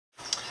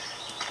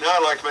Now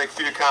I'd like to make a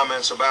few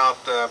comments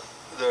about the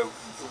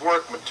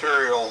work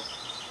material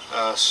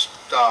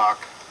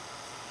stock.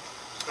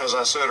 As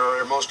I said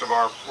earlier, most of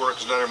our work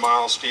is done in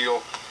mild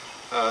steel,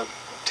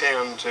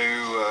 10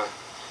 to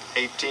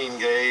 18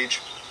 gauge.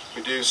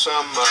 We do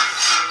some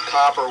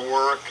copper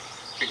work.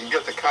 You can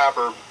get the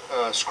copper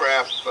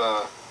scrap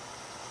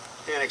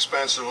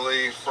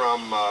inexpensively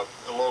from a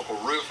local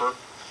roofer.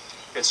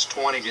 It's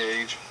 20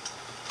 gauge.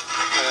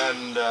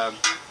 And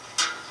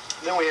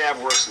then we have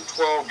works in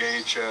 12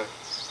 gauge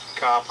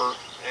copper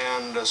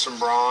and some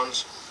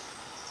bronze.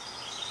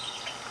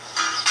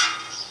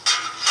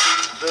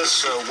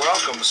 This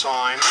welcome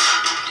sign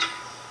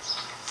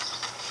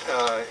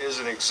is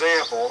an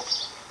example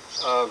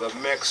of a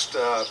mixed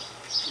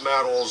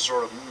metals,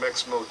 sort of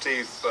mixed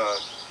motif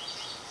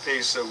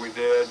piece that we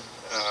did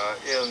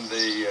in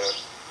the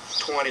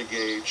 20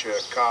 gauge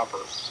copper.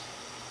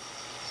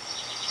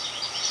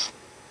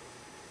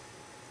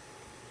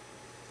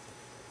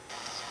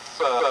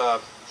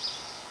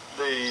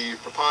 The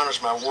preponderance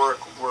of my work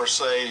were,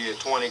 say,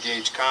 20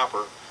 gauge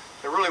copper.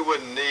 They really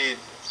wouldn't need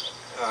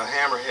a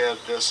hammerhead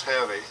this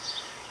heavy.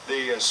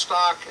 The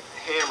stock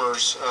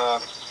hammers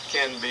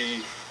can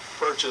be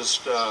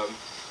purchased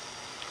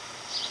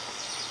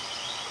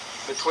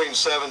between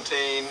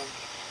 17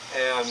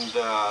 and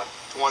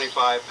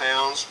 25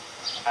 pounds.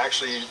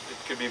 Actually, it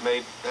could be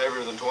made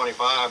heavier than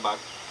 25 by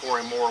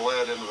pouring more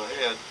lead into the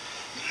head.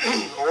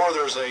 Or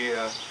there's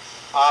a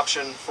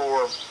option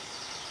for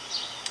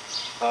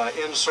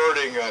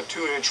inserting a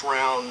 2-inch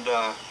round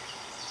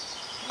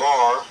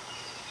bar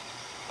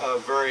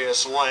of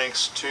various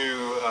lengths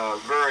to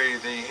vary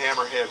the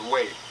hammerhead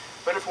weight.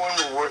 But if when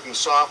we're working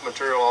soft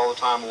material all the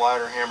time,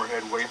 lighter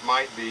hammerhead weight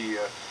might be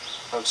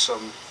of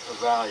some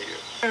value.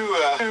 Do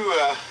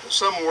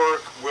some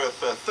work with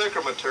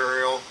thicker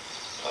material.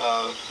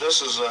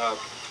 This is a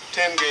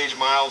 10 gauge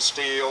mild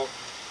steel,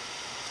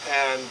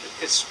 and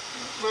it's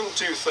a little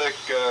too thick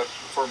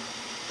for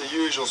the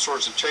usual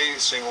sorts of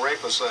chasing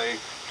repoussé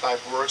type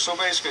work. So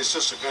basically it's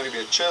just going to be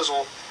a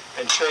chisel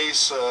and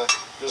chase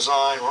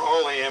design where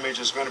all the image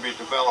is going to be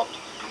developed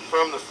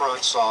from the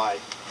front side.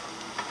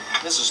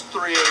 This is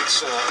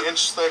 3/8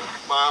 inch thick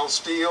mild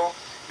steel.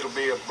 It'll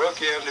be a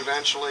bookend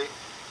eventually,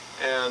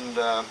 and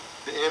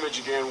the image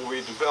again will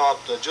be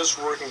developed just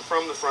working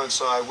from the front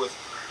side with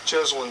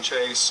chisel and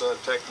chase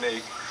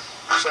technique.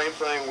 Same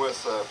thing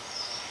with a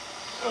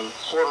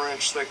 1/4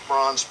 inch thick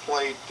bronze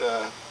plate,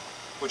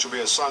 which will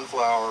be a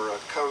sunflower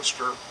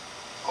coaster,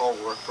 all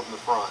work from the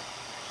front.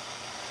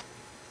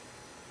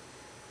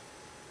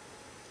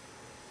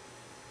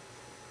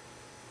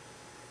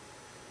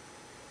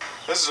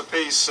 This is a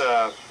piece,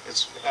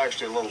 it's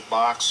actually a little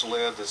box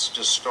lid that's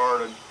just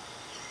started.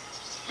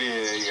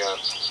 Be a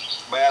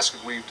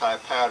basket weave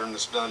type pattern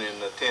that's done in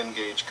 10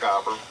 gauge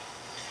copper.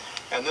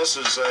 And this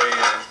is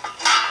a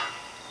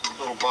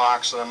little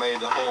box that I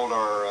made to hold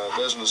our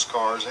business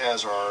cards. It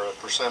has our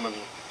Persimmon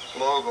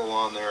logo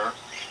on there.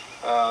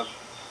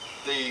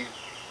 The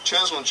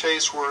chisel and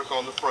chase work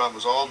on the front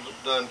was all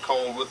done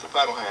cold with the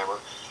pedal hammer.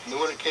 And then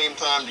when it came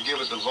time to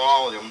give it the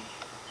volume,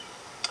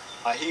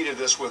 I heated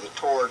this with a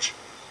torch,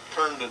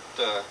 turned it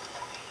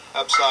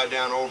upside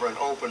down over an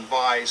open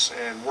vise,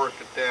 and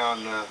worked it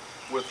down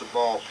with the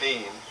ball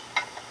peen.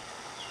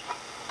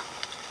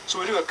 So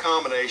we do a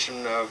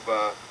combination of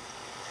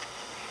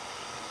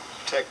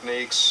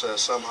techniques,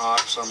 some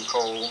hot, some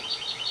cold,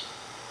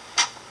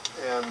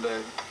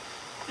 and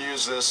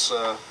use this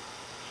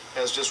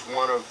as just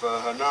one of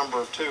a number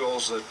of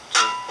tools that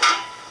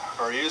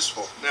are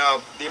useful.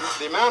 Now,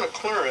 the amount of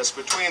clearance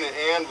between the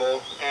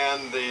anvil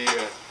and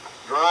the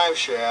drive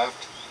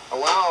shaft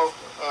allow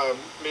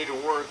me to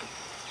work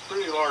a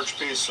pretty large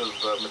piece of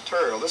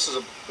material. This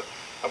is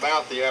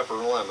about the upper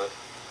limit.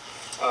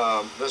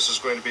 This is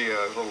going to be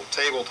a little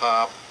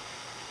tabletop.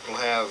 It'll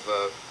have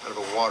kind of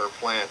a water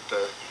plant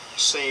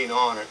scene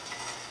on it.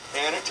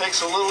 And it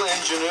takes a little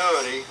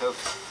ingenuity of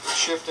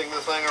shifting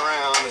the thing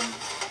around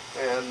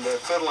and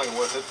fiddling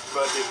with it,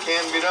 but it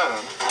can be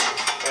done.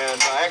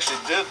 And I actually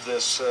did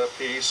this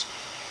piece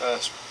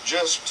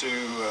just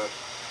to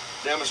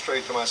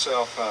demonstrate to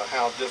myself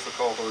how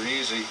difficult or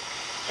easy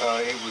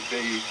it would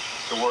be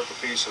to work a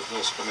piece of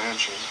this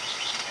dimension.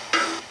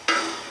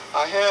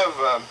 I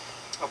have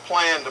a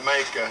plan to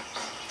make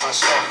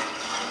myself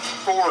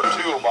 4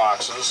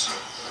 toolboxes,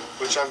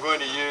 which I'm going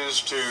to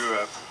use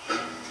to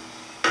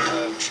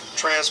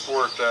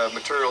transport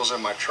materials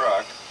in my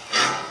truck.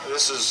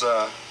 This is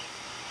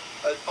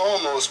an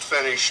almost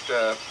finished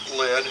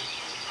lid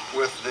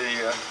with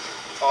the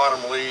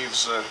autumn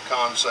leaves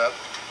concept,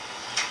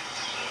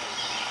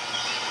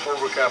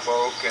 overcup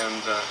oak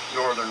and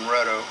northern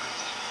red oak.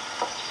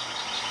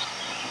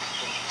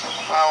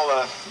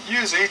 I'll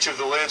use each of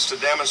the lids to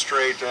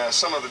demonstrate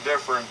some of the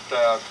different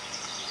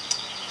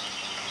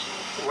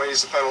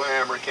ways the pedal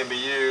hammer can be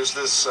used.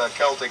 This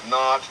Celtic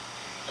knot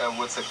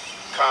with the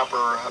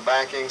copper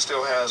backing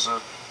still has a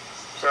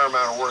fair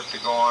amount of work to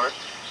go on it,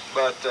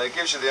 but it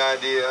gives you the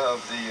idea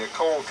of the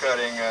cold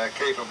cutting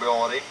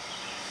capability.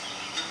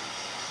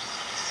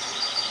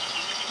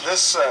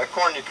 This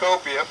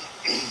cornucopia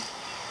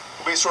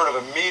will be sort of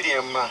a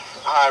medium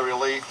high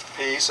relief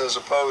piece as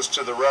opposed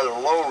to the rather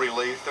low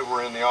relief that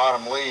were in the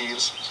autumn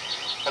leaves.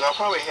 And I'll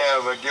probably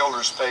have a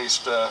gilder's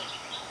paste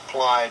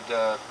applied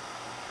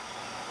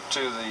to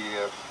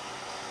the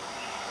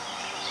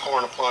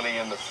corn aplenty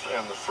and the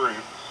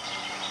fruit.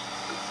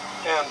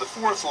 And the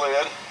fourth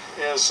lid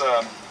is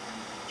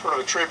sort of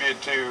a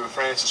tribute to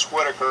Francis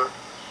Whitaker.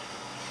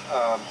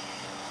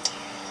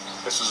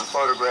 This is a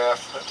photograph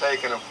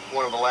taken of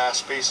one of the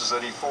last pieces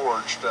that he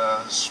forged,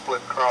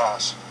 split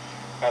cross,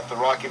 at the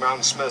Rocky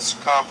Mountain Smiths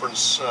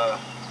Conference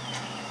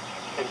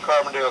in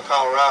Carbondale,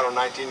 Colorado in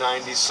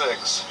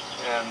 1996.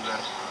 And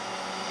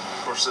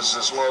of course this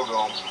is his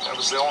logo. That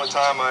was the only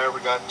time I ever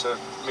got to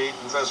meet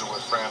and visit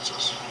with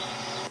Francis.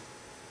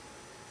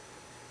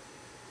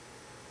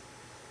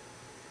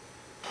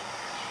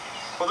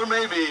 Well, there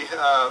may be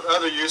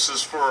other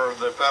uses for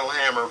the pedal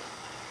hammer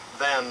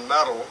than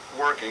metal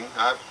working.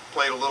 I've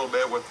played a little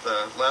bit with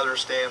leather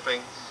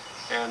stamping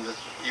and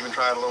even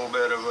tried a little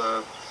bit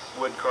of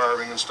wood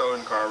carving and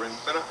stone carving,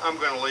 but I'm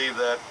going to leave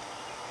that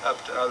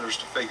up to others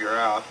to figure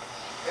out.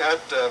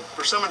 At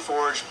Persimmon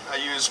Forge, I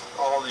use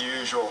all the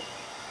usual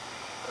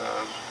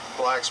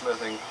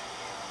blacksmithing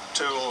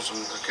tools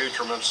and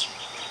accoutrements.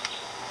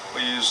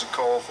 We use the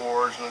coal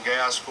forge and the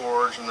gas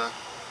forge and the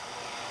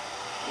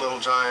little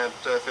giant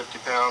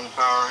 50-pound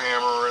power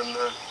hammer and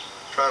the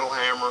treadle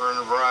hammer and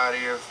a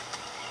variety of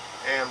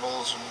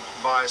anvils and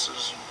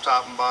vices,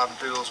 top and bottom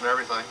tools and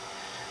everything.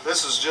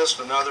 This is just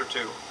another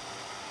tool.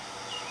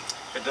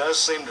 It does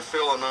seem to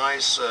fill a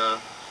nice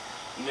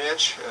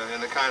niche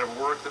in the kind of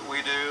work that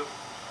we do,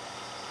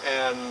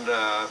 and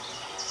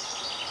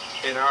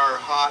in our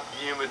hot,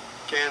 humid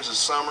Kansas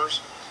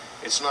summers,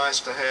 it's nice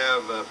to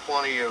have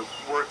plenty of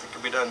work that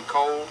can be done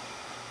cold.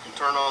 You can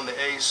turn on the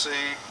AC.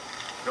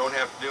 You don't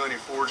have to do any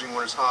forging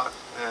when it's hot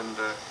and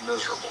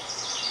miserable.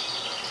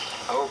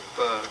 I hope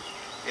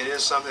it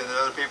is something that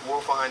other people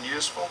will find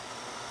useful.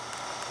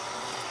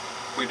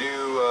 We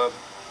do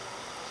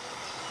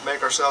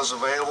make ourselves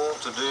available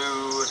to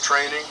do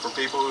training for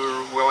people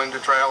who are willing to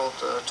travel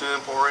to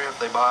Emporia. If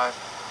they buy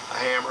a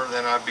hammer,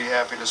 then I'd be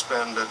happy to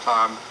spend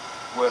time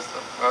with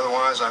them.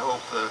 Otherwise, I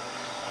hope the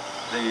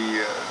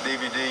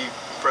DVD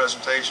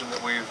presentation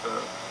that we've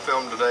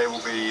filmed today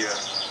will be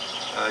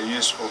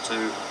useful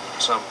to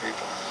some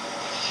people.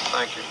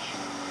 Thank you.